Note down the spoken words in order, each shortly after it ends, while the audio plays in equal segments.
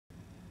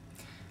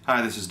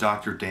Hi, this is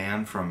Dr.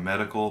 Dan from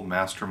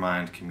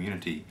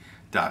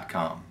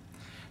medicalmastermindcommunity.com.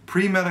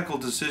 Pre-medical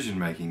decision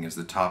making is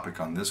the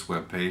topic on this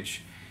webpage,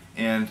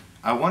 and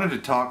I wanted to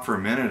talk for a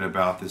minute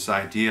about this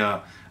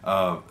idea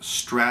of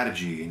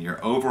strategy and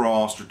your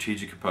overall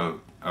strategic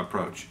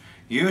approach.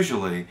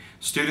 Usually,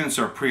 students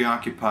are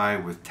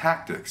preoccupied with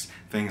tactics,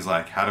 things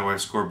like how do I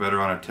score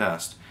better on a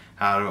test,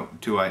 how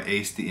do I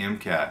ace the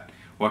MCAT,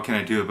 what can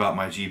I do about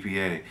my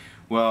GPA.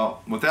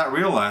 Well, without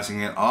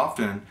realizing it,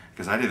 often,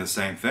 because I did the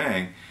same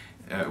thing,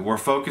 we're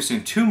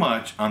focusing too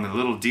much on the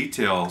little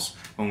details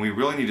when we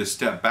really need to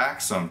step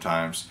back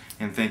sometimes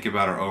and think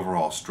about our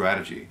overall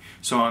strategy.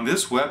 So on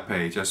this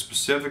webpage, I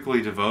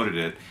specifically devoted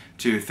it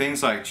to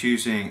things like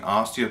choosing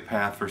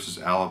osteopath versus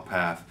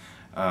allopath,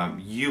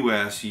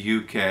 US,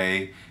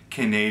 UK,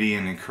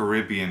 Canadian, and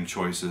Caribbean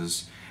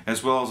choices,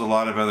 as well as a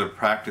lot of other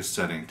practice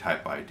setting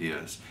type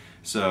ideas.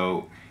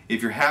 So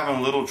if you're having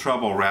a little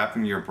trouble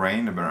wrapping your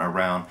brain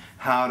around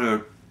how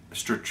to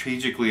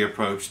strategically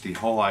approach the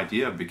whole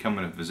idea of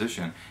becoming a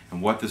physician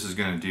and what this is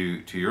going to do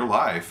to your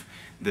life,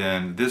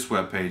 then this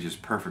webpage is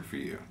perfect for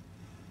you.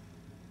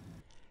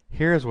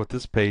 Here's what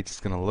this page is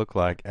going to look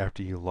like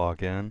after you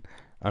log in.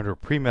 Under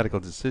pre-medical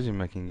decision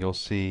making, you'll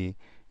see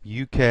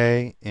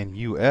UK and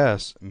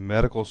US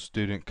medical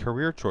student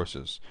career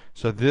choices.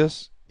 So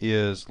this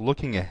is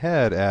looking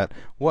ahead at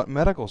what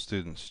medical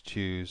students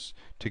choose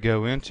to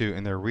go into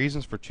and their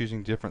reasons for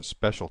choosing different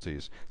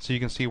specialties. So you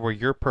can see where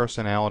your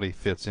personality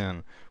fits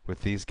in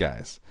with these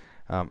guys.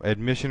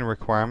 Admission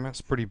requirements,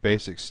 pretty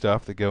basic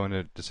stuff that go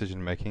into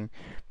decision making.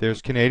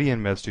 There's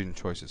Canadian med student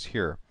choices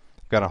here.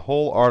 I've got a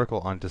whole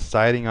article on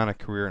deciding on a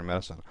career in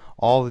medicine,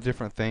 all the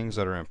different things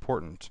that are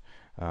important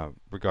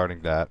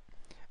regarding that.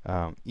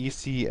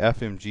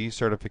 ECFMG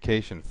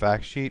certification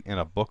fact sheet in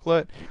a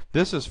booklet.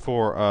 This is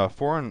for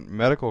foreign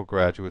medical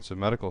graduates of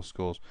medical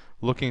schools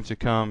looking to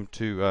come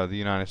to the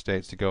United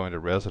States to go into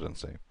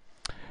residency.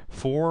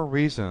 4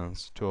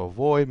 reasons to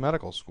avoid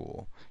medical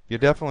school. You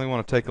definitely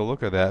want to take a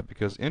look at that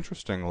because,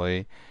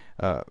 interestingly,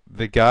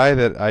 the guy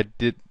that I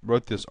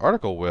wrote this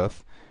article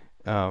with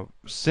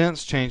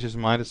since changed his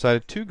mind,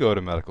 decided to go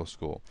to medical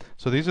school.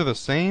 So these are the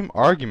same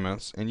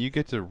arguments, and you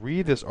get to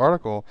read this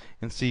article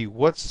and see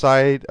what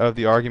side of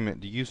the argument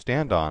do you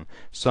stand on.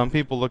 Some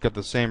people look at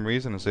the same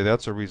reason and say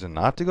that's a reason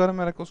not to go to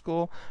medical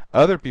school.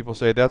 Other people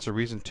say that's a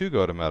reason to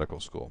go to medical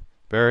school.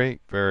 Very,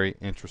 very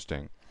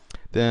interesting.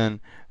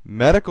 Then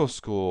medical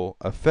school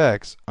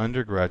affects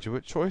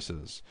undergraduate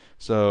choices.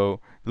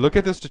 So look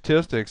at the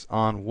statistics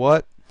on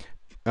what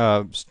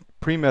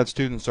pre-med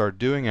students are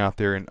doing out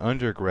there in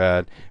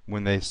undergrad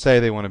when they say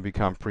they want to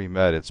become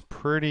pre-med. It's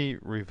pretty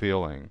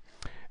revealing.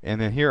 And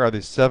then here are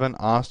the 7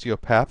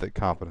 osteopathic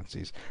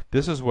competencies.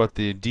 This is what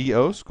the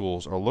DO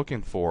schools are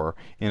looking for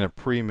in a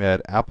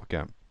pre-med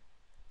applicant.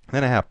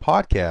 Then I have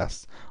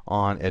podcasts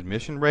on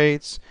admission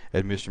rates,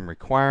 admission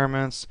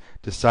requirements,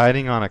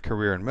 deciding on a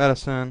career in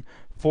medicine,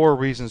 4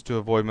 reasons to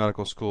avoid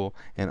medical school,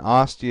 and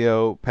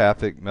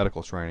osteopathic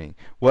medical training.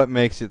 What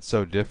makes it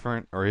so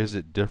different, or is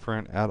it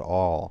different at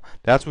all?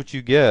 That's what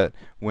you get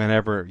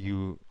whenever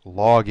you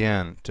log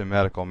in to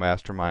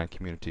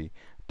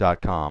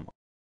medicalmastermindcommunity.com.